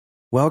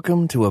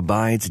Welcome to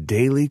Abide's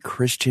Daily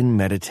Christian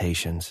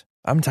Meditations.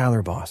 I'm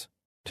Tyler Boss.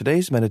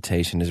 Today's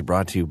meditation is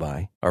brought to you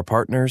by our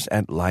partners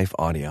at Life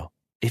Audio.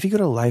 If you go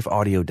to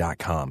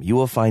lifeaudio.com, you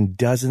will find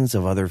dozens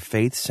of other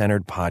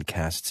faith-centered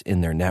podcasts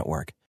in their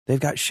network. They've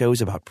got shows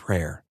about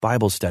prayer,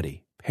 Bible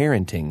study,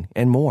 parenting,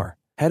 and more.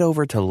 Head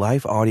over to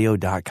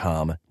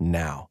lifeaudio.com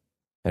now.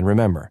 And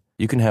remember,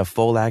 you can have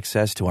full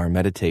access to our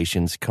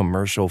meditations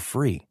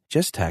commercial-free.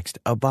 Just text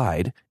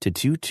ABIDE to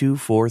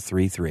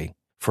 22433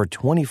 for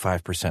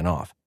 25%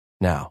 off.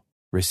 Now,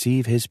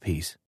 receive His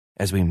peace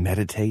as we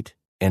meditate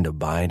and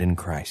abide in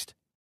Christ.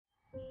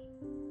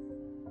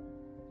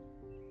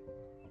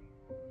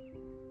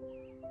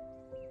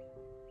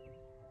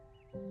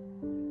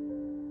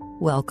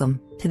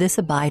 Welcome to this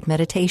Abide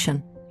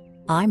Meditation.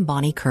 I'm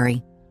Bonnie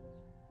Curry.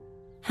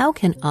 How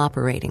can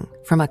operating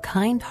from a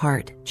kind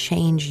heart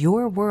change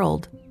your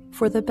world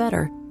for the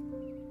better?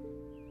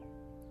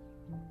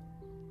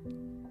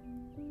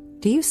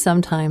 Do you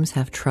sometimes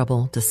have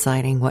trouble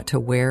deciding what to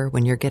wear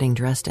when you're getting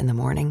dressed in the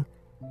morning?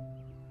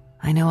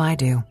 I know I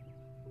do.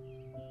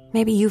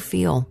 Maybe you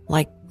feel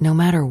like no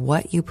matter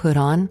what you put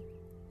on,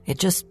 it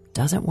just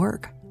doesn't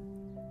work.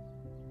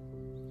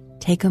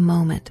 Take a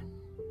moment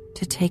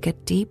to take a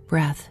deep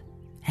breath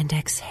and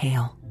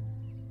exhale.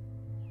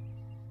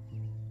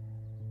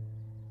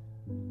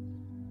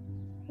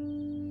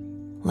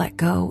 Let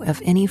go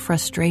of any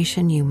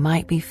frustration you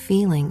might be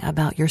feeling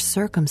about your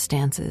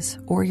circumstances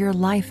or your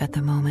life at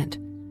the moment.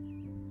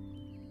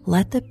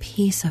 Let the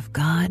peace of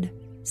God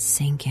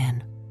sink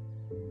in.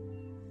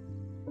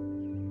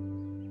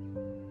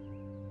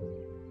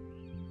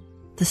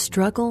 The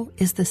struggle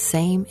is the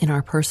same in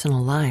our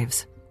personal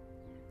lives.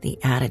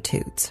 The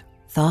attitudes,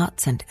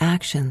 thoughts, and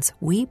actions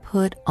we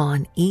put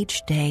on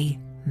each day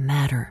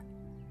matter.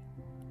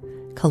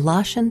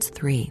 Colossians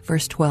 3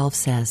 verse 12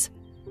 says,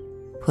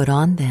 "Put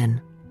on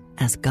then,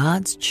 as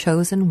God's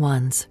chosen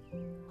ones,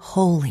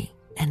 holy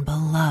and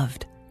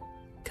beloved,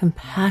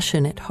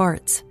 compassionate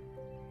hearts,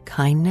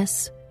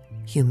 kindness,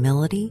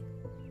 humility,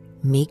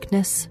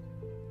 meekness,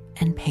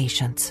 and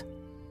patience."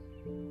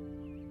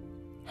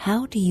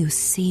 How do you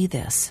see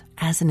this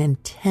as an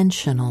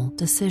intentional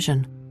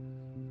decision?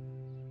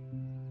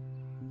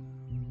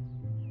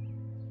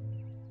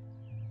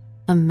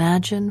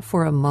 Imagine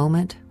for a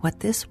moment what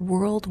this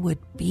world would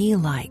be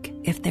like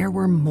if there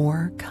were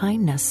more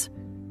kindness,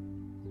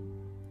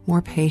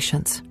 more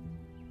patience,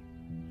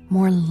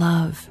 more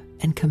love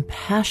and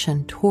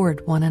compassion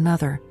toward one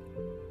another.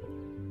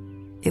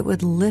 It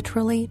would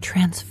literally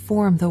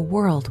transform the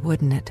world,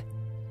 wouldn't it?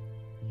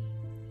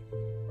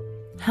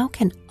 How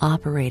can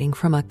operating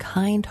from a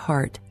kind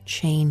heart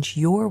change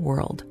your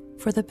world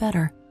for the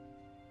better?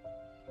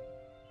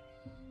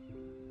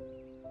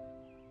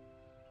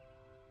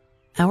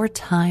 Our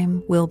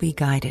time will be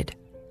guided,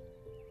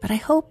 but I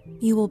hope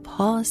you will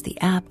pause the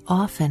app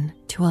often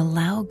to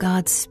allow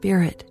God's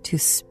Spirit to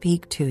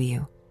speak to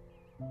you.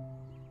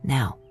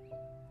 Now,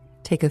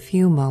 take a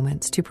few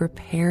moments to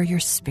prepare your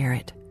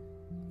spirit,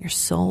 your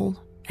soul,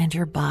 and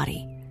your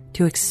body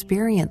to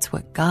experience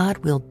what God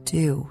will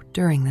do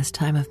during this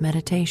time of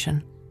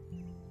meditation.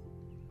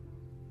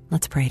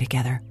 Let's pray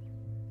together.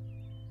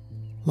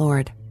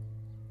 Lord,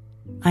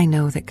 I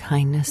know that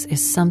kindness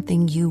is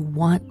something you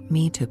want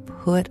me to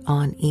put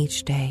on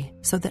each day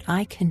so that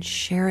I can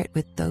share it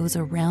with those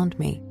around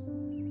me.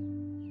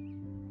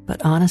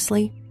 But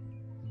honestly,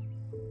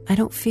 I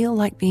don't feel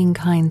like being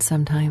kind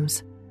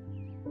sometimes.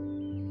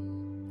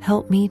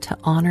 Help me to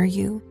honor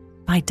you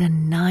by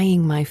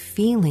denying my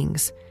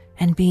feelings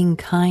and being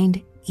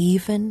kind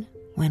even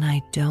when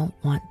I don't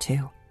want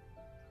to.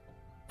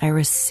 I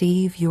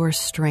receive your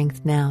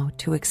strength now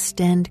to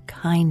extend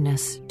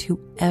kindness to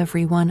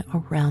everyone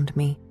around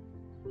me.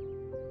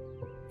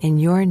 In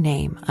your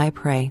name I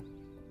pray.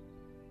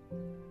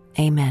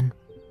 Amen.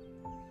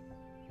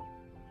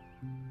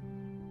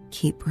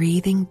 Keep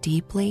breathing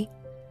deeply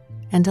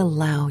and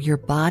allow your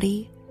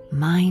body,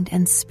 mind,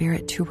 and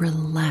spirit to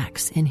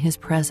relax in His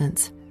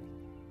presence.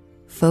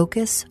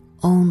 Focus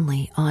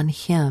only on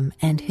Him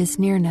and His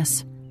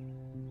nearness.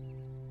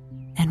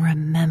 And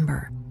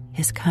remember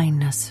His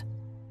kindness.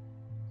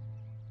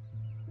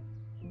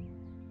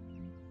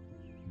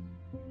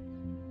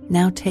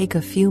 Now take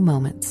a few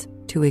moments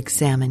to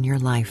examine your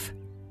life.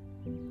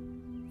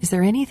 Is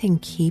there anything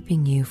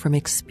keeping you from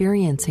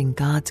experiencing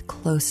God's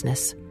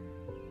closeness,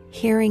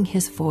 hearing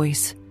His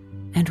voice,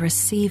 and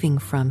receiving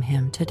from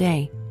Him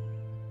today?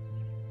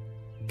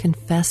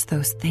 Confess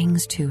those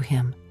things to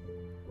Him.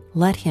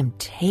 Let Him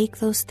take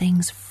those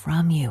things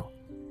from you.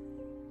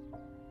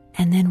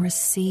 And then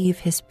receive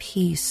His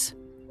peace,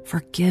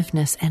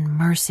 forgiveness, and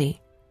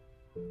mercy.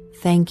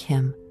 Thank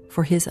Him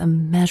for His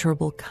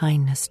immeasurable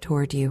kindness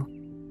toward you.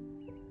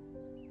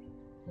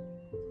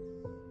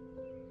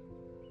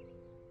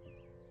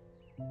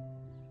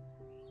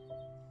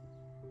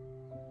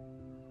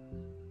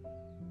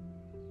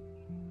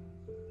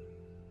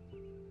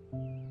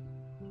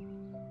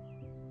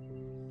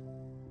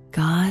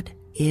 God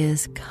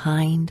is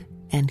kind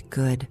and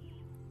good.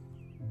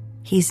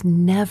 He's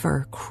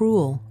never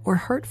cruel or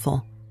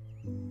hurtful.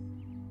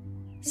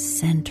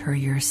 center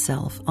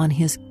yourself on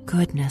His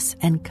goodness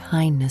and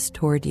kindness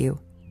toward you.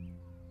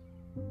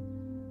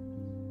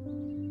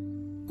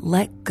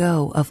 Let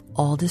go of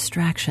all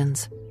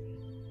distractions.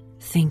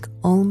 Think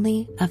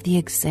only of the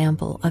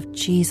example of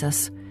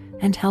Jesus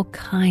and how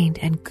kind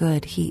and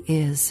good He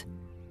is,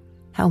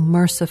 how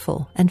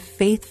merciful and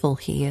faithful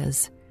He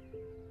is.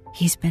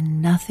 He's been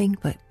nothing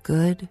but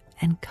good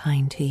and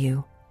kind to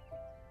you.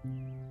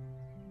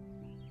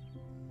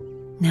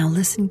 Now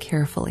listen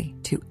carefully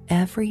to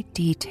every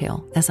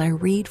detail as I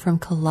read from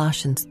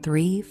Colossians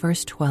 3,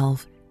 verse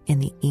 12 in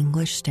the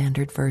English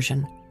Standard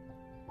Version.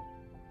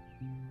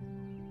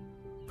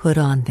 Put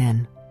on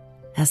then,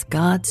 as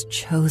God's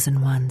chosen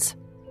ones,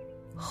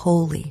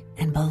 holy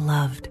and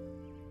beloved,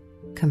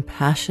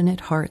 compassionate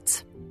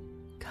hearts,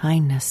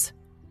 kindness,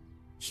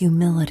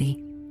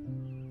 humility,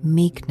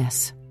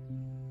 meekness,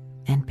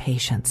 and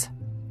patience.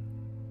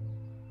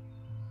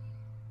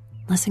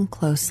 Listen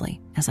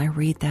closely as I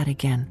read that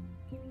again.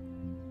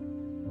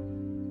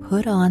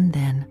 Put on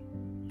then,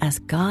 as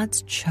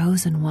God's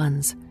chosen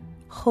ones,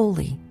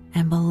 holy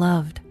and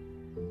beloved,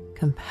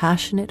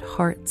 compassionate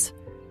hearts,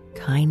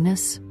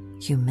 kindness,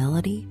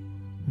 humility,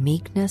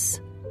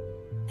 meekness,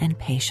 and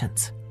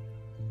patience.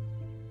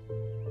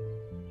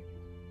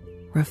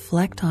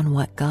 Reflect on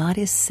what God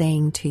is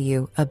saying to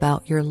you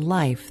about your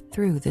life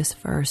through this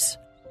verse.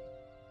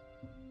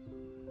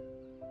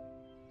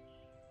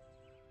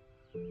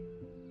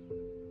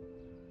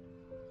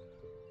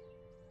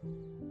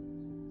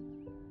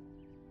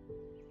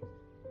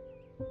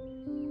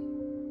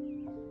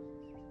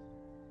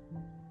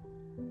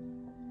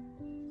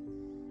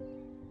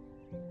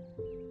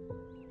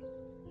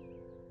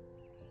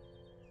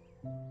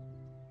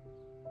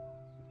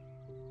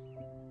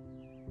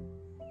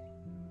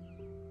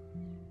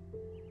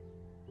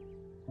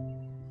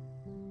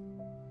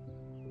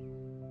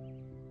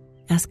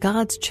 As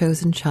God's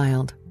chosen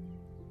child,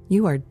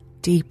 you are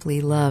deeply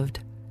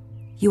loved.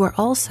 You are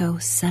also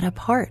set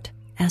apart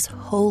as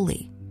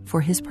holy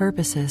for His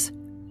purposes.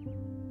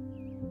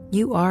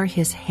 You are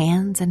His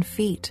hands and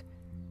feet.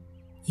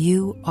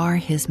 You are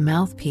His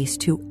mouthpiece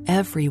to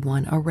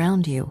everyone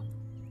around you.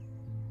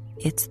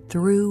 It's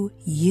through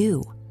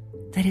you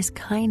that His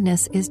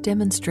kindness is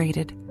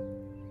demonstrated.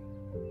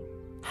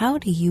 How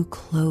do you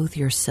clothe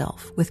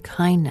yourself with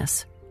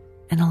kindness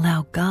and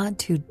allow God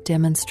to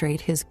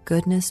demonstrate His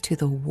goodness to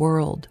the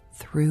world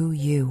through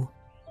you?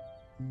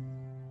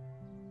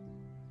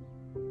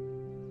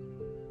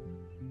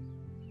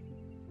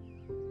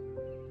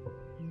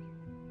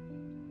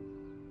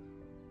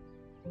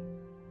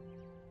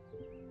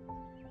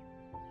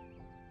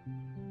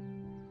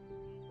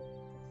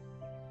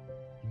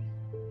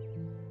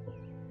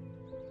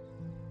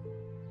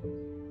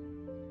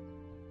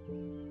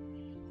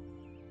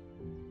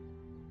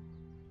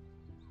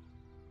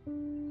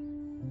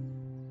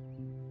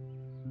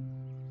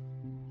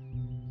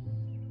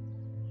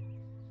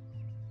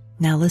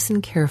 Now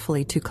listen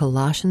carefully to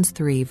Colossians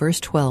 3, verse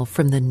 12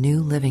 from the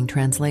New Living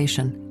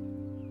Translation.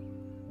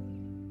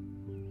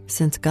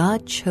 Since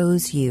God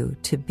chose you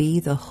to be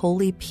the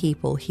holy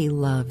people He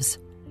loves,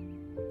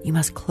 you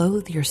must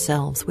clothe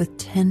yourselves with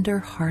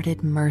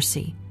tender-hearted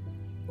mercy,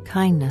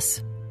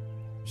 kindness,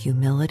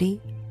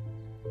 humility,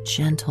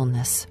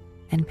 gentleness,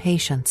 and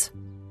patience.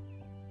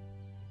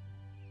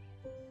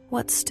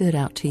 What stood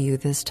out to you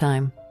this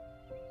time?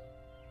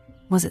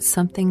 Was it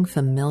something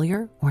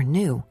familiar or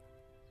new?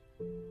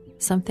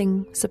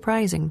 Something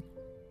surprising?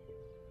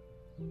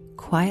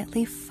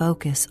 Quietly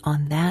focus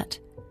on that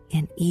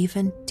in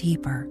even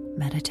deeper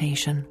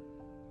meditation.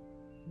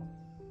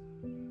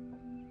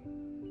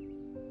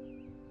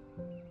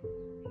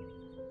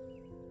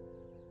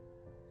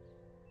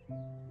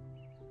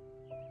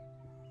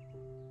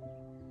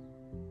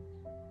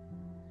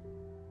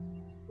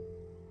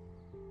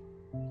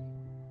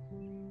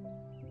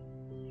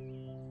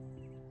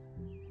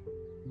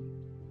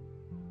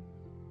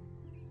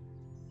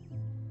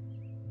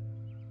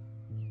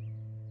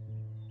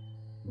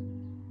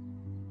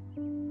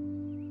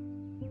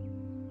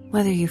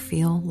 Whether you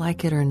feel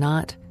like it or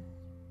not,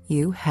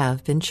 you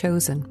have been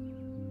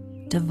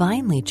chosen,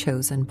 divinely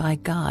chosen by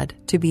God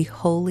to be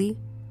holy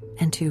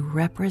and to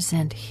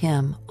represent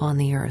Him on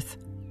the earth.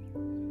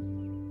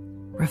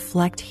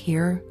 Reflect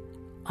here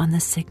on the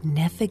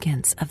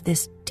significance of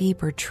this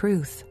deeper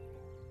truth.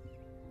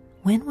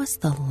 When was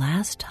the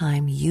last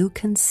time you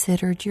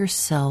considered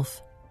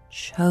yourself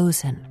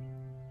chosen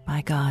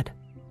by God?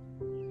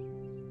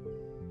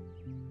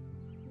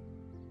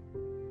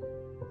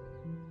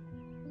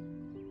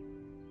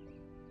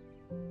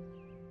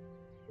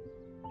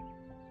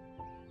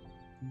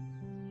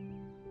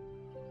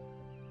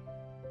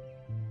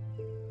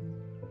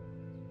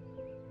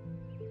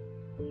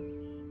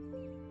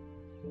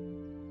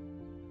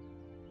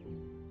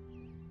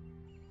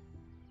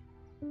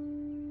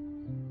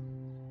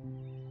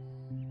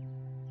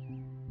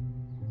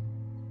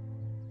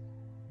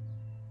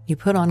 You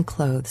put on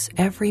clothes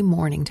every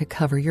morning to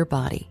cover your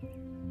body.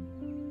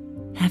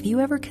 Have you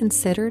ever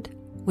considered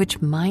which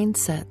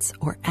mindsets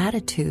or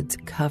attitudes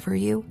cover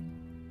you?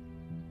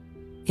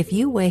 If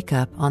you wake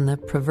up on the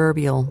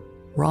proverbial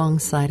wrong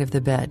side of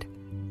the bed,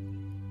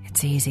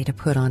 it's easy to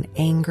put on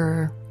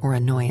anger or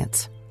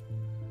annoyance.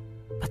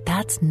 But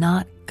that's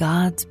not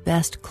God's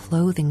best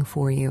clothing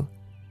for you.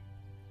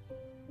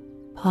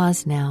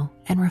 Pause now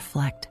and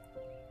reflect.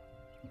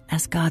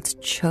 As God's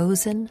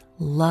chosen,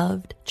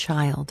 loved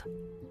child,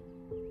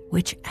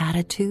 which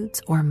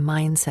attitudes or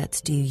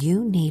mindsets do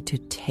you need to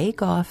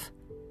take off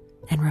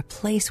and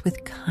replace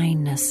with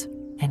kindness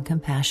and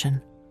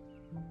compassion?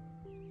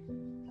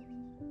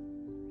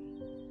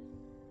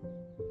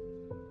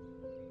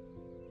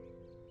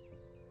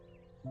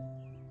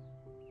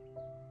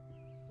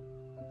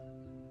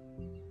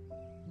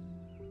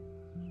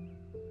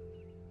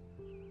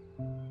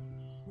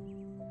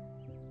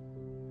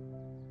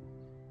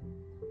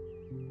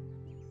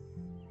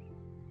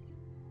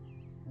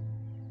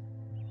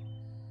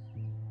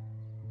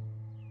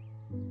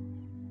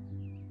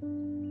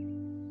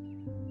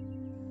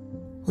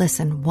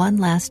 Listen one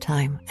last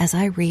time as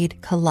I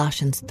read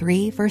Colossians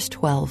 3, verse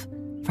 12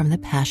 from the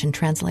Passion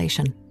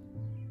Translation.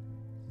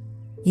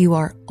 You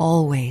are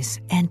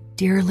always and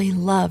dearly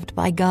loved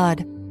by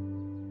God,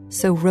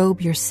 so robe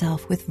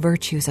yourself with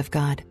virtues of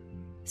God,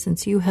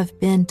 since you have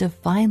been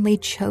divinely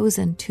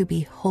chosen to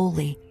be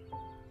holy.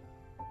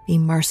 Be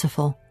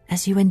merciful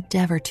as you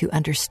endeavor to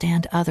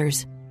understand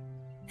others,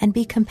 and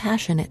be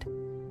compassionate,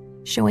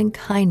 showing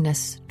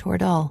kindness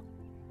toward all.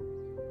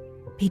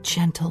 Be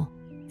gentle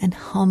and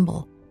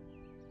humble,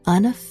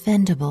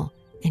 unoffendable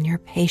in your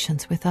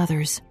patience with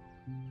others.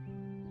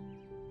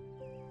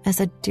 As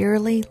a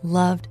dearly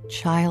loved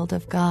child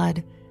of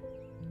God,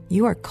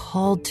 you are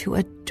called to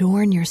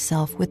adorn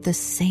yourself with the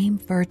same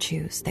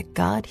virtues that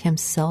God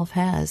Himself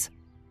has.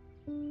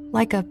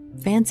 Like a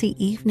fancy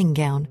evening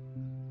gown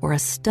or a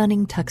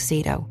stunning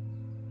tuxedo,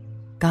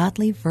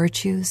 godly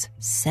virtues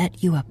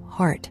set you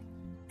apart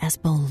as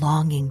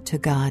belonging to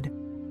God.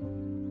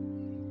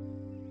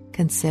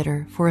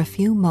 Consider for a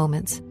few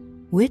moments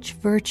which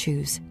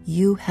virtues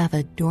you have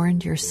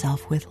adorned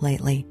yourself with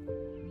lately.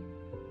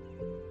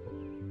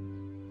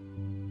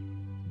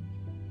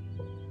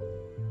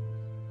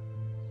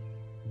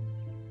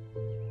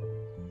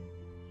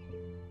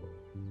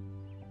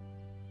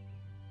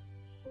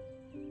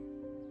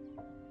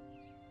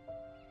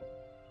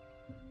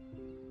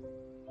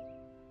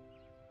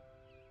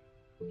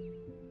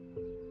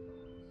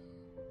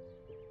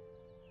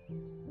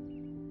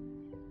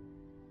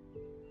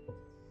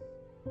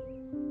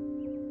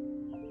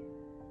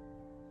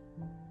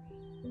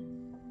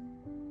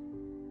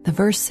 The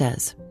verse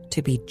says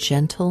to be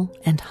gentle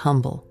and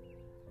humble,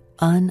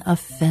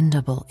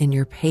 unoffendable in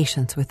your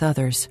patience with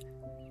others.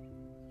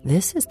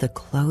 This is the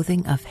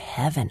clothing of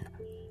heaven,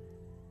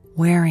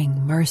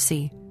 wearing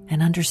mercy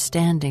and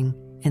understanding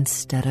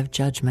instead of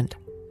judgment.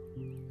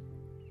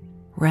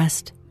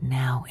 Rest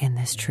now in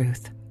this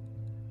truth.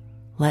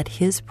 Let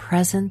His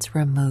presence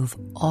remove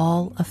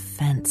all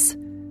offense,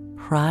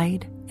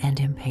 pride, and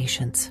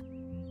impatience.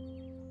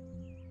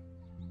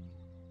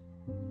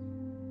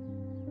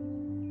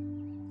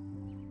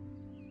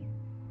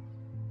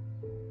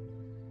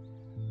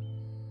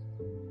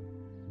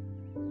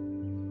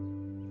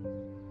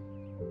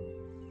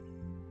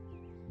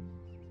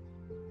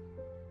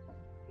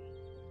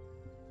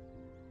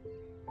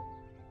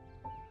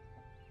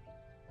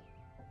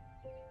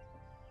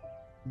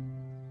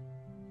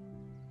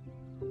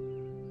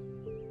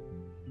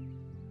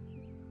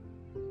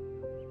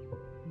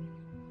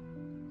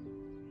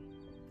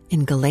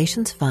 In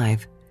Galatians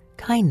 5,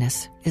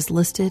 kindness is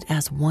listed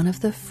as one of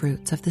the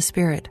fruits of the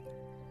Spirit.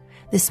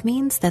 This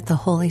means that the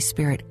Holy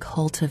Spirit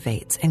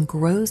cultivates and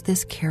grows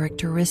this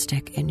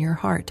characteristic in your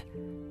heart.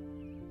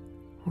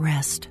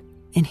 Rest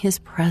in His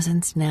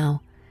presence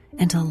now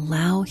and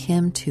allow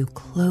Him to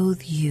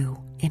clothe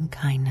you in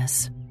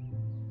kindness.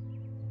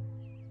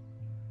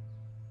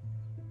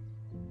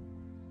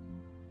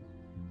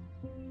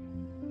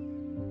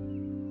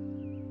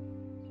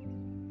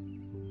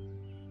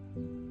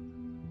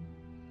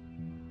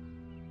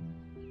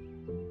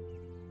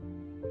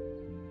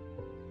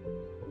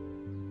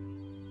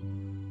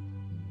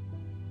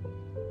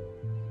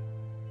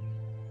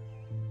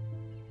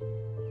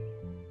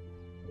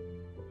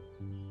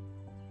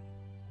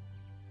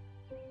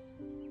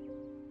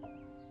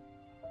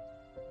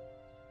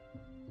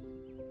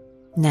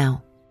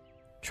 Now,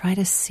 try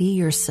to see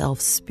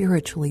yourself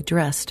spiritually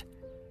dressed.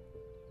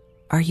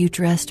 Are you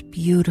dressed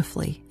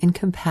beautifully in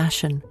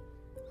compassion,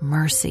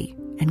 mercy,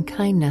 and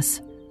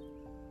kindness?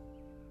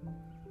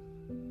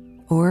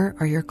 Or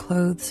are your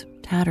clothes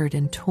tattered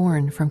and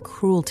torn from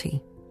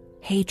cruelty,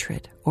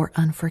 hatred, or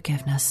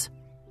unforgiveness?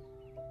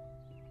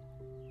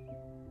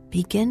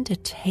 Begin to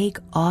take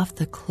off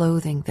the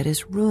clothing that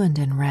is ruined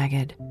and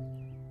ragged.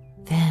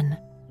 Then,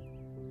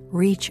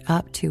 reach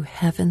up to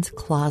heaven's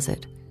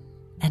closet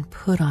and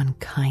put on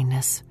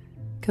kindness,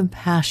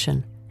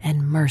 compassion,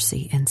 and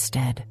mercy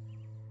instead.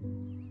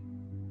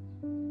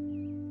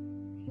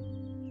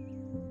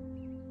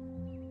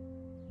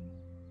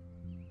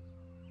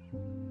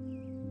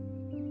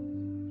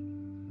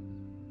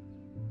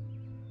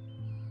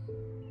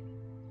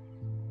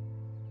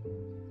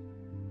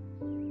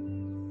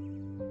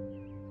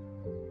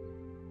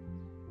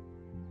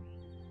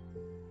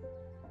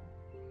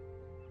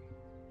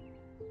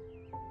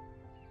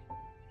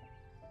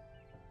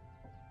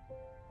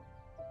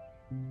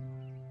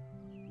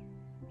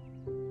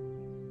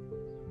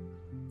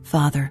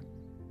 Father,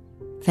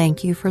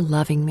 thank you for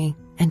loving me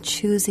and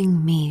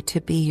choosing me to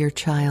be your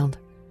child.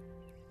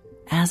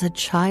 As a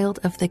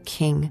child of the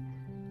King,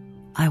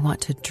 I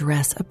want to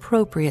dress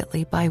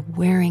appropriately by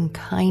wearing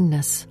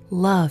kindness,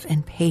 love,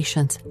 and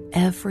patience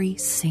every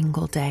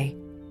single day.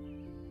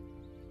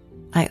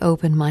 I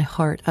open my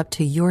heart up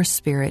to your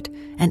Spirit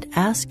and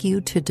ask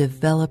you to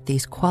develop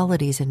these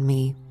qualities in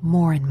me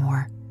more and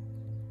more.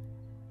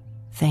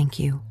 Thank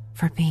you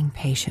for being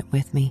patient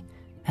with me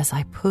as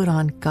I put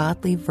on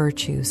godly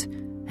virtues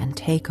and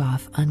take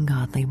off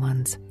ungodly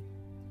ones.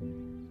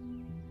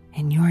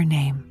 In your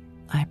name,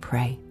 I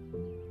pray.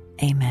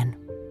 Amen.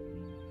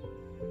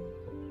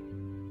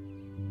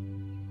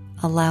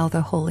 Allow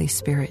the Holy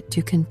Spirit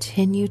to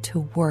continue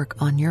to work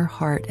on your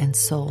heart and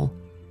soul.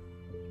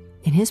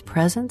 In His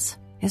presence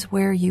is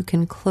where you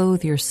can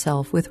clothe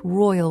yourself with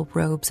royal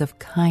robes of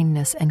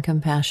kindness and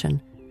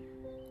compassion,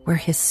 where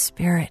His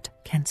Spirit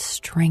can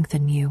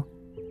strengthen you.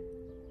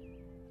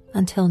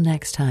 Until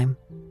next time,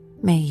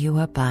 may you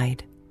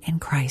abide in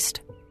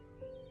Christ.